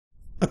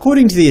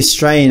According to the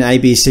Australian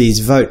ABC's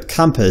Vote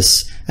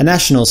Compass, a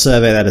national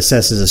survey that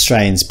assesses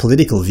Australians'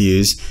 political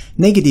views,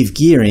 negative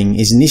gearing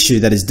is an issue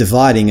that is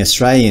dividing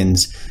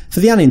Australians. For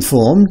the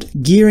uninformed,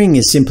 gearing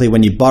is simply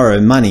when you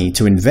borrow money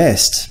to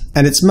invest,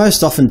 and it's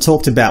most often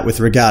talked about with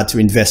regard to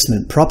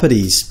investment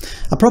properties.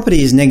 A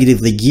property is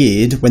negatively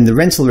geared when the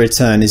rental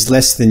return is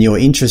less than your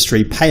interest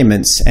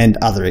repayments and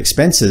other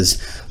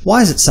expenses.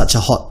 Why is it such a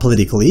hot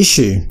political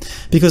issue?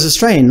 Because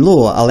Australian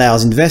law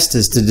allows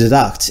investors to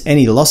deduct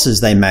any losses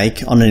they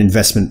make on an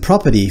investment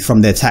property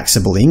from their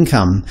taxable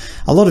income.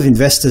 A lot of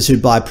investors who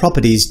buy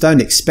properties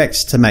don't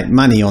expect to make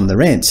money on the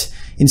rent.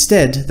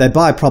 Instead, they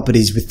buy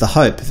properties with the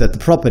hope that the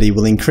property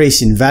will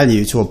increase in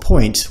value to a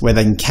point where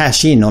they can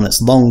cash in on its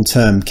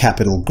long-term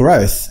capital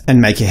growth and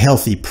make a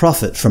healthy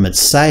profit from its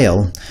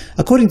sale.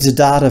 According to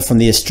data from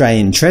the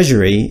Australian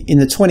Treasury, in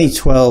the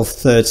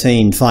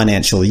 2012-13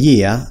 financial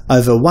year,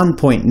 over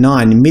 1.9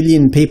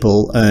 million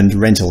people earned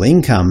rental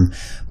income.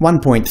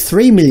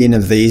 1.3 million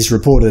of these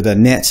reported a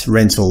net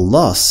rental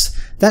loss.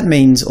 That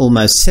means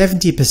almost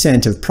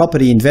 70% of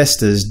property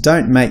investors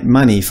don't make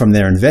money from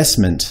their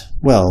investment.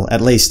 Well, at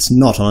least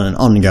not on an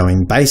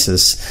ongoing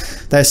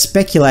basis. They're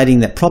speculating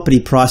that property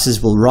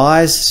prices will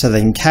rise so they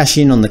can cash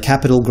in on the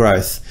capital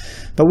growth.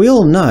 But we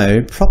all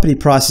know property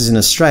prices in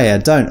Australia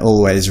don't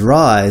always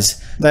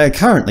rise. They are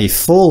currently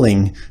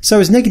falling. So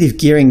is negative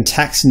gearing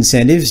tax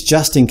incentives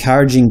just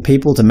encouraging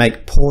people to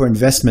make poor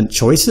investment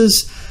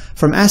choices?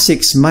 From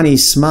ASIC's Money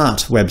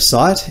Smart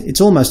website, it's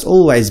almost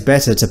always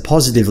better to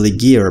positively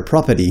gear a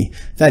property.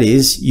 That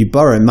is, you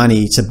borrow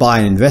money to buy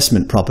an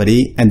investment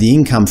property and the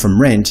income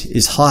from rent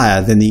is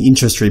higher than the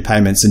interest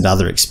repayments and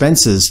other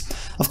expenses.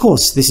 Of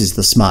course, this is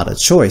the smarter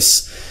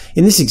choice.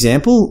 In this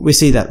example, we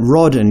see that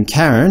Rod and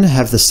Karen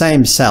have the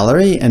same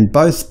salary and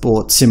both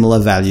bought similar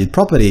valued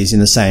properties in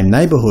the same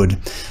neighbourhood.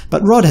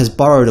 But Rod has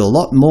borrowed a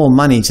lot more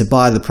money to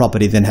buy the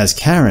property than has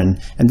Karen,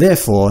 and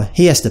therefore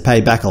he has to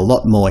pay back a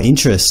lot more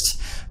interest.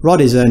 Rod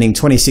is earning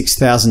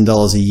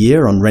 $26,000 a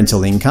year on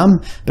rental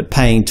income, but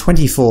paying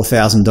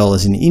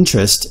 $24,000 in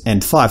interest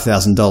and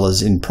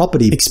 $5,000 in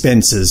property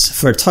expenses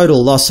for a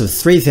total loss of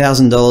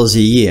 $3,000 a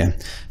year.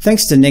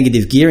 Thanks to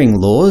negative gearing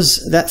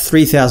laws, that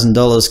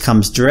 $3,000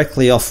 comes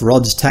directly off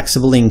Rod's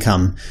taxable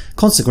income.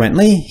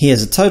 Consequently, he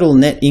has a total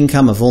net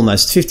income of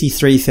almost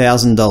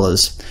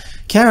 $53,000.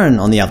 Karen,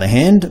 on the other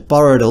hand,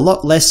 borrowed a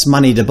lot less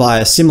money to buy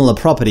a similar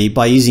property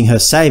by using her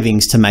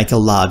savings to make a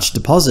large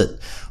deposit.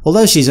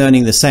 Although she's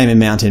earning the same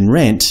amount in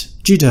rent,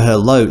 due to her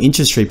low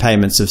interest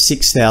repayments of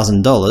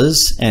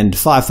 $6,000 and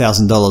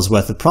 $5,000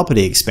 worth of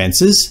property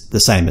expenses, the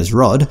same as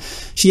Rod,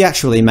 she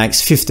actually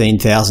makes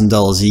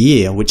 $15,000 a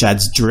year, which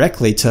adds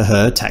directly to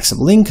her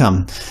taxable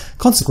income.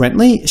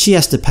 Consequently, she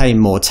has to pay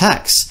more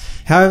tax.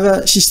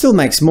 However, she still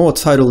makes more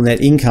total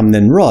net income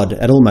than Rod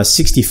at almost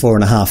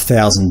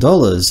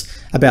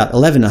 $64,500, about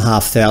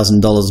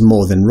 $11,500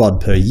 more than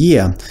Rod per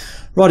year.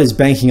 Rod is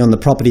banking on the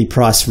property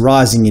price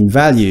rising in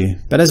value,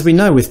 but as we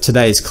know with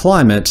today's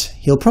climate,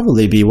 he'll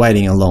probably be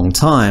waiting a long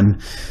time.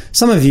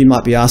 Some of you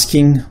might be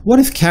asking, what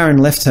if Karen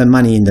left her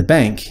money in the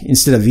bank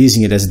instead of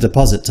using it as a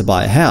deposit to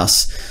buy a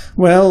house?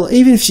 Well,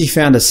 even if she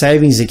found a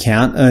savings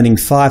account earning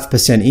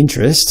 5%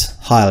 interest,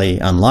 highly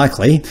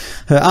unlikely,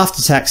 her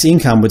after-tax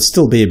income would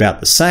still be about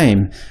the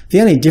same,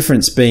 the only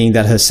difference being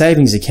that her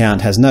savings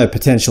account has no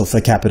potential for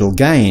capital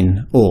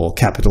gain, or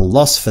capital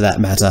loss for that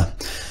matter.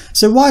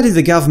 So why did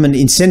the government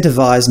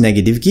incentivise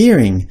negative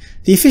gearing?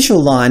 The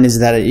official line is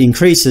that it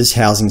increases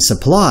housing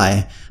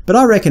supply, but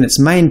I reckon its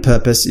main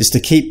purpose is to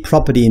keep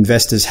property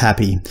investors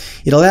happy.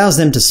 It allows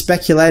them to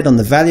speculate on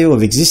the value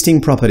of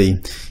existing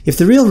property. If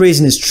the real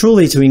reason is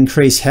truly to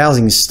increase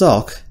housing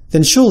stock,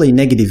 then surely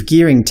negative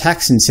gearing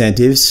tax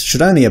incentives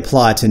should only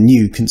apply to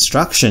new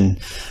construction.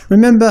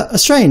 Remember,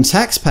 Australian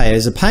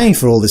taxpayers are paying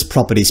for all this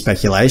property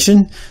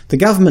speculation. The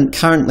government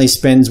currently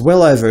spends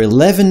well over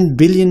 $11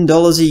 billion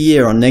a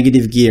year on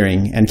negative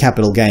gearing and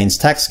capital gains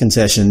tax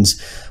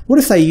concessions. What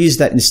if they use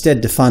that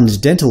instead to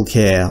fund dental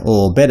care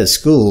or better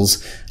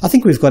schools? I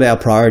think we've got our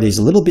priorities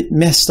a little bit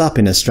messed up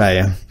in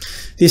Australia.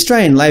 The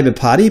Australian Labor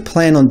Party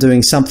plan on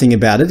doing something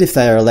about it if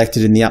they are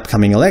elected in the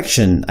upcoming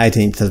election,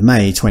 18th of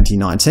May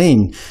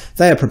 2019.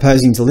 They are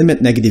proposing to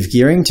limit negative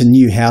gearing to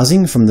new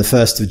housing from the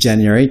 1st of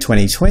January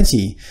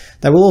 2020.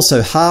 They will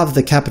also halve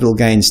the capital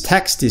gains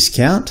tax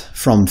discount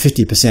from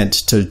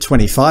 50% to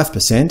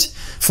 25%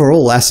 for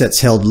all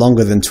assets held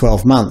longer than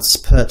 12 months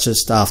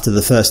purchased after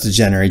the 1st of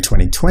January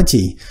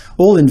 2020.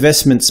 All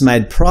investments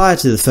made prior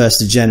to the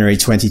 1st of January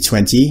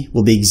 2020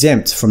 will be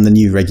exempt from the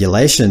new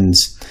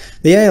regulations.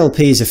 The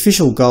ALP's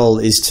official goal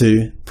is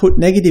to put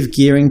negative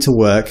gearing to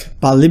work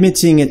by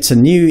limiting it to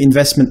new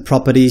investment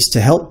properties to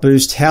help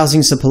boost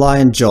housing supply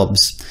and jobs.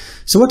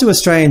 So what do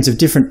Australians of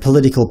different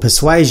political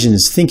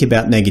persuasions think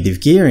about negative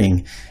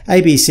gearing?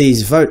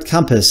 ABC's Vote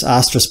Compass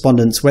asked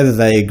respondents whether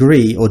they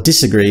agree or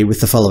disagree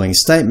with the following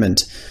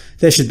statement.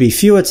 There should be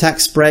fewer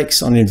tax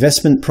breaks on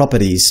investment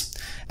properties.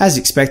 As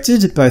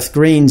expected, both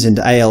Greens and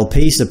ALP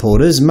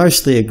supporters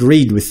mostly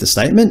agreed with the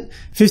statement.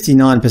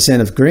 59%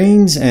 of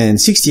Greens and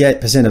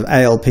 68% of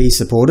ALP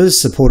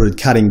supporters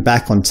supported cutting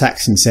back on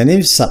tax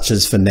incentives, such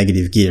as for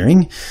negative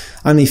gearing.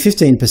 Only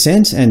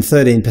 15% and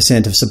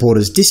 13% of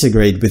supporters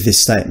disagreed with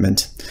this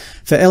statement.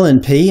 For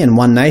LNP and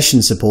One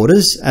Nation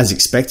supporters, as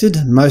expected,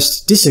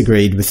 most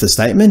disagreed with the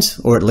statement,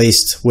 or at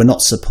least were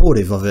not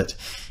supportive of it.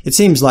 It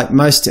seems like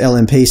most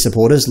LNP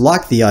supporters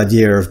like the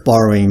idea of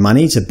borrowing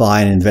money to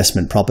buy an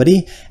investment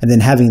property and then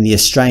having the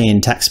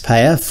Australian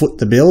taxpayer foot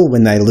the bill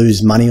when they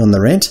lose money on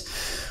the rent.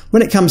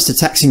 When it comes to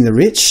taxing the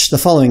rich, the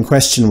following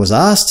question was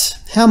asked: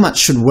 how much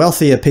should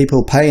wealthier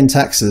people pay in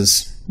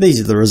taxes? These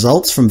are the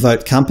results from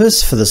Vote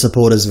Compass for the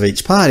supporters of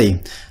each party.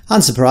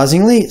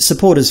 Unsurprisingly,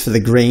 supporters for the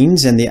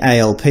Greens and the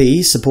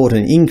ALP support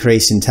an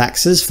increase in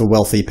taxes for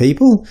wealthy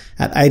people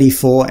at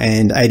 84%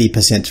 and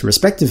 80%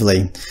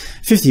 respectively.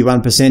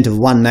 51% of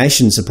One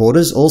Nation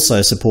supporters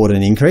also support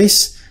an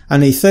increase.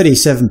 Only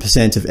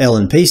 37% of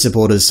LNP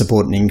supporters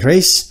support an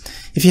increase.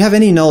 If you have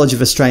any knowledge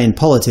of Australian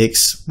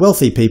politics,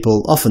 wealthy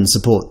people often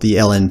support the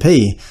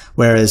LNP,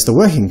 whereas the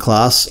working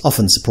class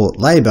often support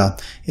Labor.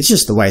 It's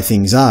just the way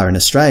things are in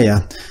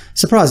Australia.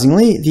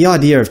 Surprisingly, the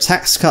idea of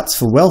tax cuts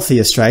for wealthy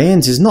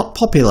Australians is not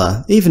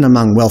popular, even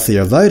among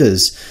wealthier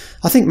voters.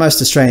 I think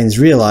most Australians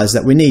realise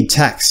that we need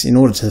tax in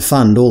order to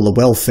fund all the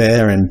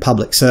welfare and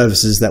public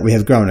services that we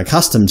have grown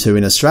accustomed to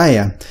in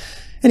Australia.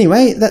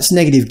 Anyway, that's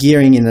negative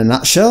gearing in a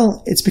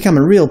nutshell. It's become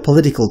a real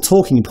political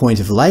talking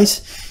point of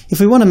late. If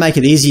we want to make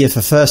it easier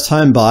for first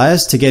home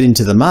buyers to get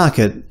into the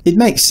market, it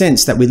makes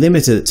sense that we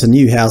limit it to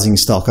new housing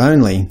stock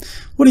only.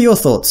 What are your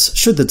thoughts?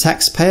 Should the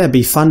taxpayer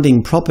be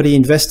funding property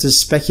investors'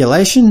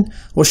 speculation,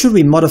 or should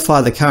we modify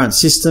the current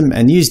system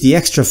and use the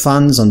extra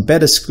funds on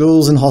better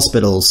schools and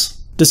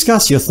hospitals?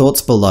 Discuss your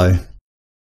thoughts below.